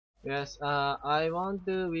Yes, I want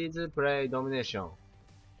to with play domination.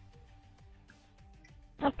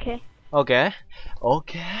 Okay. Okay.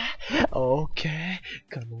 Okay. Okay.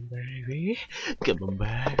 Come on, baby. Come on,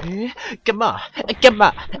 baby. Come on. Come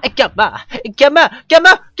on. Come on. Come on. Come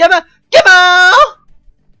on. Come on. Come on.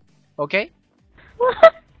 Okay.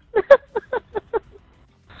 What?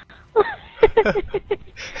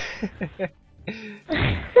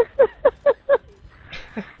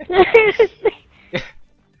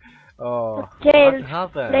 Oh, Okay, what let's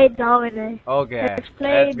happened? play domination. Okay, Let's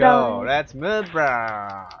play let's go. domination. Let's move,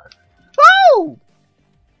 bro. Woo!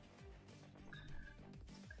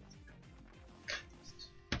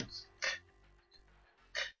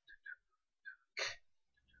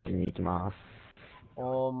 に行きます。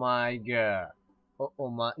Oh my god. Oh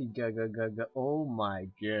my god, oh my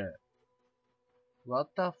god. What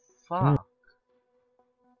the fuck?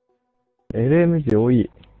 LMG 多い。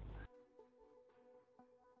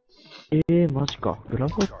マジか。ブラ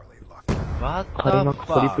ボー。 What 開 the 幕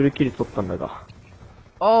トリプ fuck? ルキル取ったんだが。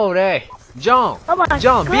 Oh, Ray. John. Oh my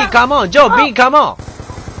John, B, God. come on. John, B, come on.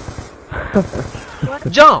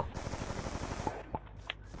 John.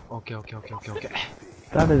 Okay, okay, okay, okay, okay.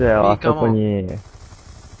 誰だよ、いいあそこに。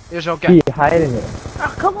よし、OK。 B 入るね。 Oh,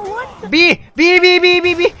 come on, what? B, B, B, B,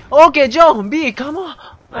 B, B. Okay, John, B, come on.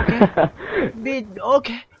 Okay. B,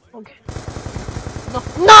 okay, okay. No,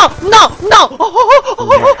 no, no, no!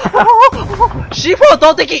 C4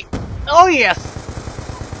 投擲! Oh, yes!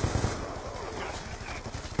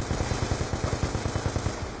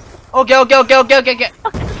 Okay, okay, okay, okay, okay, okay.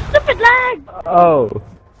 Stupid lag! Oh!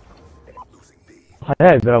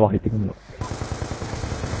 早い、ブラボー入ってくんの。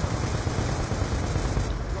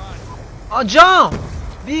Oh, John!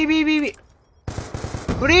 B, B, B, B.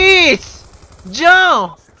 Please!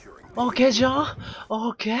 John! Okay, John.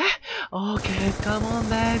 Okay. Okay, come on,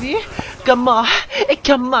 baby. Come on.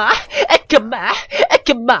 Come on. Come on.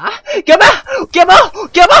 Come on. Come on. Come on.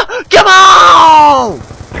 Come on. Come on!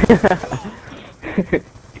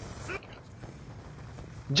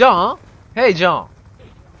 John? Hey, John.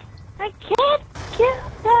 I can't kill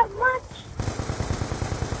that much.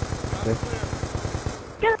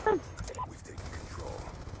 God.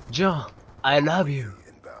 John, I love you.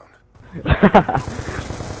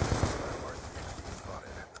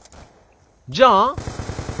 John?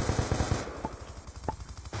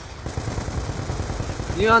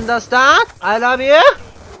 You understand? I love you?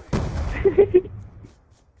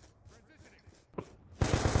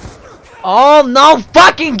 Oh, no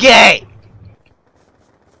fucking gay!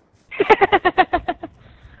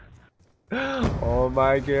 Oh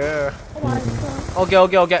my god. Oh my God. Okay,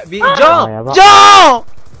 okay, okay. Be Ah, John! yaba. John!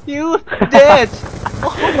 You dead!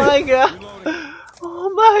 Oh my god! Oh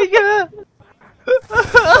my god!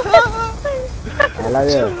 I love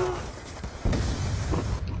you.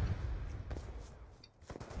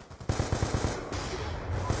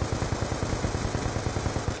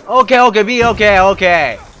 Okay, okay, be okay,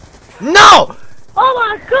 okay. No! Oh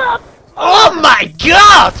my God. Oh my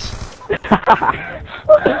god!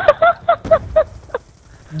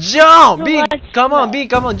 John! B! Come on, B,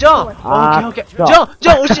 come on, John! Ah, Okay, okay. stop.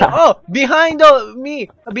 John! John! Oh! Behind me!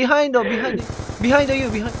 Behind you, behind.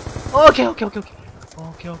 Okay, okay, okay, okay.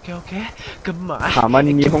 Okay, okay, okay. Come on. たま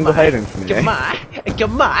に日本語入るんですね。 Come on!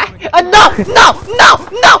 Come on! No! No! No!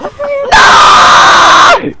 No!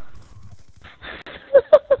 No!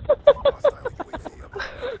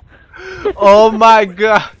 Oh my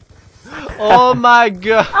god! Oh my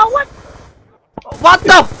god! Oh, what? What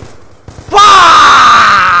the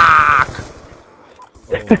fuck!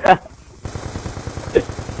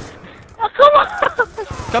 Oh, come on.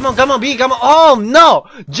 Come on, come on, B, come on! Oh no!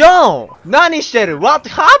 John! 何してる? What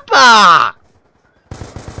happened?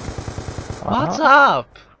 What's up?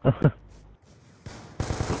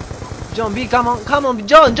 John, B, come on, come on,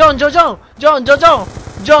 John, John, John, John, John, John,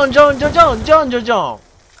 John, John, John, John, John, John, John, John.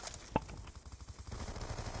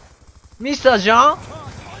 Mr. John?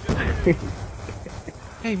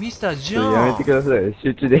 Hey, Mr. やめて John. ください。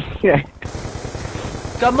集中できない。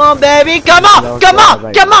 Come on, baby, come on, come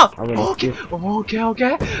on, come on. I'm gonna Okay, skip. okay,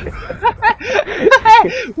 okay.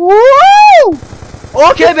 Woo!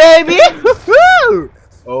 Okay, baby. Woo!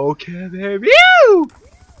 Okay, baby.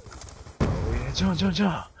 Oh yeah, John, John,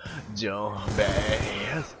 John, John,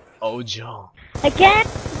 baby. Oh, John. I can't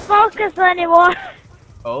focus anymore.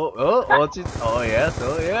 Oh, oh, watch it. Oh yes,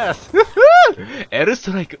 oh yes. L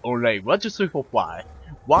strike online. 1, 2, 3, 4, 5.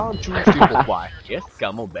 1, 2, 3, 4, 5. Yes,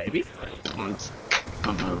 come on, baby.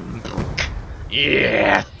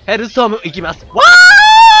 Yes. ヘルストーム行きます。わ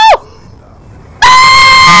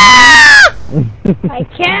ー I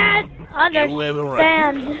can't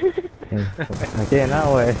understand. 高えな、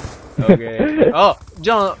おい。オッケー。あ、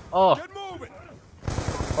じゃあ、オッ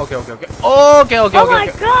ケーオッケーオッケー。オッケーオッケーオッケー。Oh my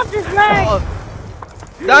god, this lag!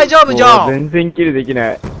 大丈夫、ジョン。全然キルでき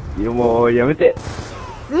ない。いや、もう、やめて。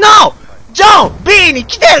No! ジョン !B に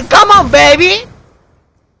来てる !Come on, baby!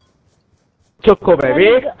 チョコ、ベイビ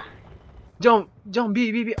ー。ジョン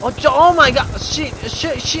B. Oh my god! She,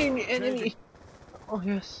 enemy. Oh,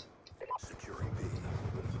 yes.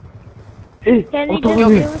 Eh, Can we okay, just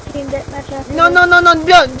okay. do team deathmatch after No, this? no, no, no,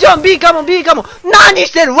 John, B, come on. 何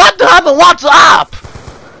してる ?What happened? What's up?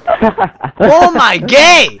 Oh my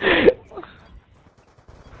gay!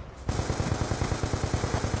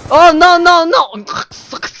 Oh, no, no, no!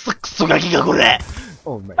 くそガキがこれ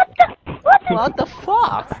Oh my god. What the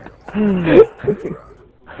fuck?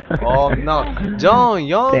 Oh no. ジョン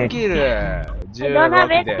4キル。I don't have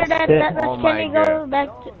 15キルです。 internet that Oh much. my Can we god. go back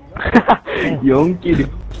to... 4キル。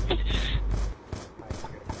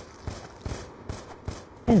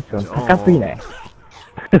テンション高すぎない？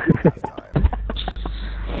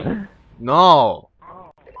 No!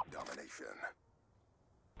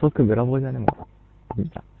 僕ブラボーじゃねもう。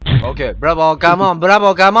Okay, bravo, come on,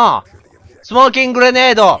 bravo, come on! Smoking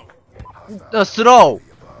grenade! Slow!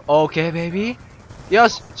 Okay, baby? よ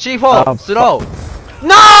し、C4! Slow!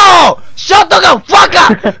 No! Shotgun,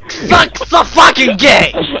 fucker! くそ fucking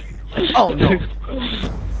gay! Oh no!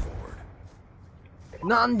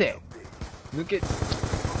 なんで抜け、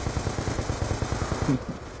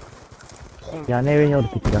屋根上におる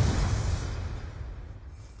敵だ。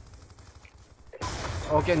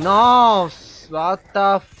Okay, no! What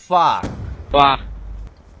the fuck? わ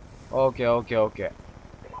Okay, okay, okay.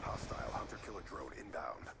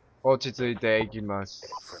 落ち着いていきます。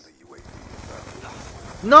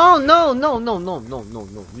No, no, no, no, no, no, no, no,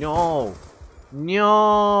 no.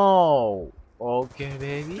 No! Okay,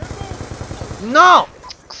 baby? No!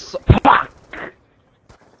 くそ。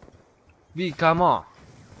B, come on.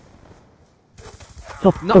 ちょ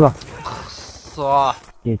っとが。くそ。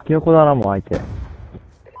激横だな、もう相手。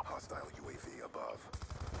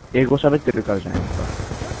英語喋ってるからじゃないですか。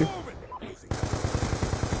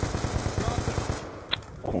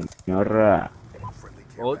こんなら。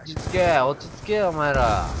落ち着け、お前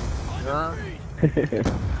ら。な。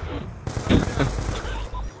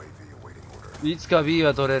いつか B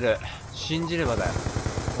は取れる。信じればだよ。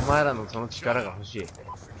お前らのその力が欲しい。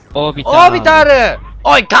オービオービタル！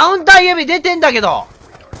おい、カウンター指出てんだけど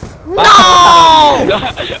 !NO! ソ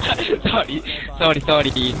ーリ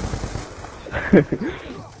ー。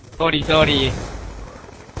ソーリ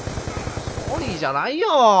ーじゃないよ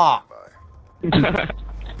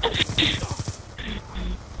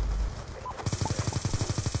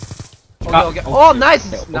オッケー。おー、ナイ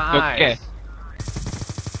スナイス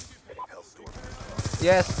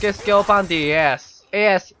Yes, スケオパンティ Yes,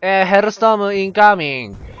 Yes, ヘルストームインカミ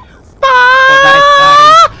ングパ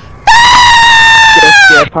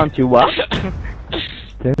スケパンチは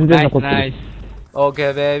全然残ってる。ナイスー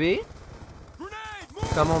Okay, baby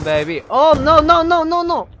Come on, baby Oh, no, no, no, no,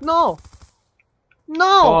 no, no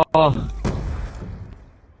No! おー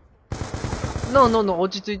No, no, no,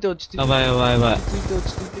 落ち着いてやばい落ち着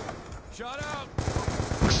いて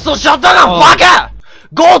クソシャットガンバカ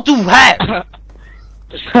Go to hell!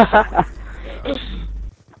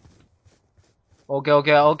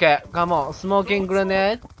 Okay. Come on. Smoking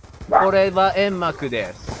grenade. これは煙幕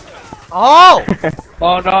です。Oh!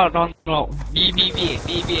 No. B.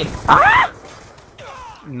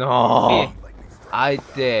 No. 相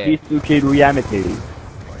手。リスキルやめて。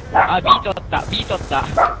あ、B 取った。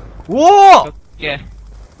おオッおケ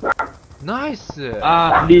ー。ナイス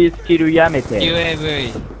あリスキルやめて。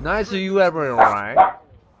UAV。ナイス you ever right?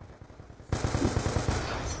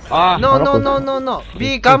 あ No.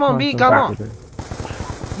 B, come on.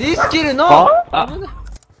 リスキルの危ない。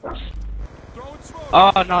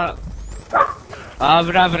あ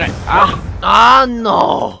ー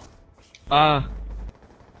の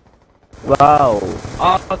わお。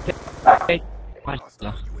マジ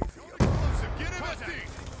だ。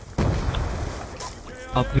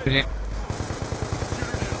あぶね。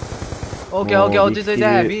オッケー落ち着いて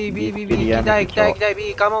B 行きたい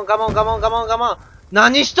B カモン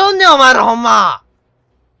何しとんねんお前らほんま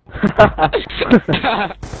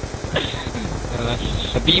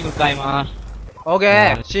B 向かいます。オッケ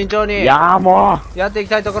ー慎重にいやーもう。やっていき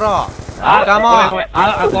たいところカモ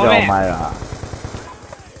ン。ごめん。お前ら。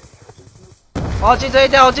落ち着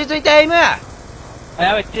いてエイムや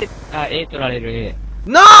べ、A 取られる。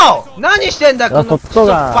NO! 何してんだこのトット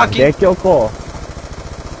ガン、激横。オ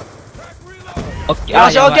ッケよ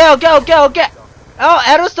しオッケー Oh,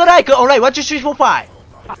 L ストライク Alright, what you shoot for 5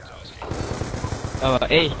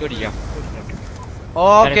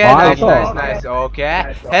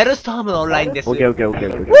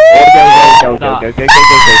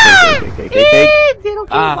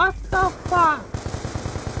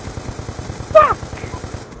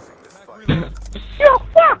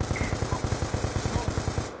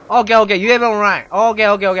 Okay, okay, you have online. Okay,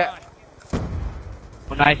 okay, okay.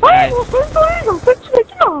 ナイスナイス。もう戦闘映像設置でき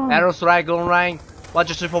ない。 Arrow strike online.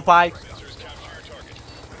 Watch 345.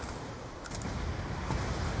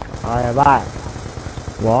 あ、やばい。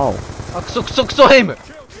わお。あ、クソクソクソヘイム。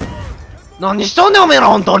何しとんねんおめえら、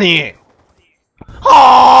ほんとに。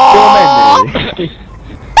は表面で。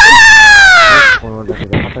このだけ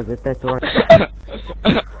でまた絶対取られる。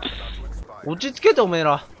落ち着けておめえ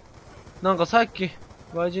ら。なんかさっき、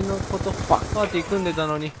外人のことパーティー組んでた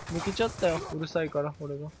のに、抜けちゃったよ。うるさいから、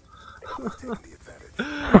俺が。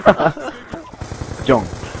ジョン。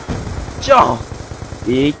ジョ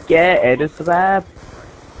ンいけ、エルスラー。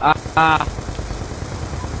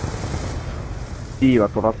D は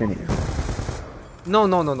取らせねえよ。ノー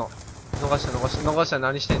ノーノーノー。逃した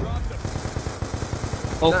何してんの。なん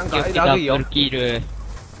かオッケーオッケー、ラグいよダブルキル。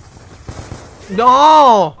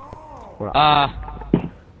ノーほら。あ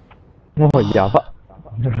もうやば。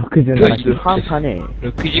67半端ねえ。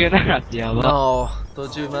ー、67ってやば。ノー途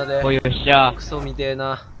中までおよっしゃ。クソみてえ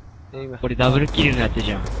なエイム。これダブルキルのやつ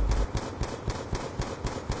じゃん。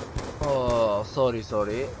おー、ソリソ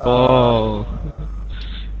リ。おー。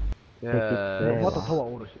またタワー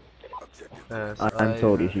おるし。I'm I'm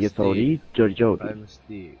sorry, he gets sorry, ジョリジョリ。 I'm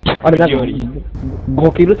Steve. あれなんか、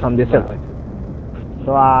5キル3ですよ。う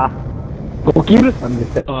わぁ。5キル3で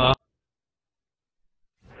すよ。あ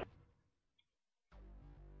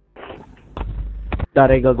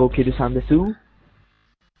誰が5キル3ですよ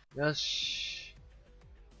し。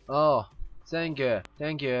Oh, thank you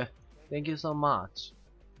so much.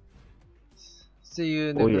 See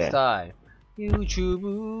you Oh, next yeah. time.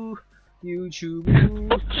 YouTube, I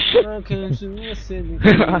can do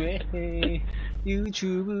it.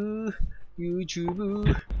 YouTube,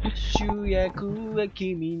 主役は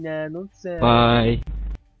君なのさ。バイ。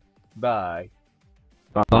バイ。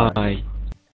バイ。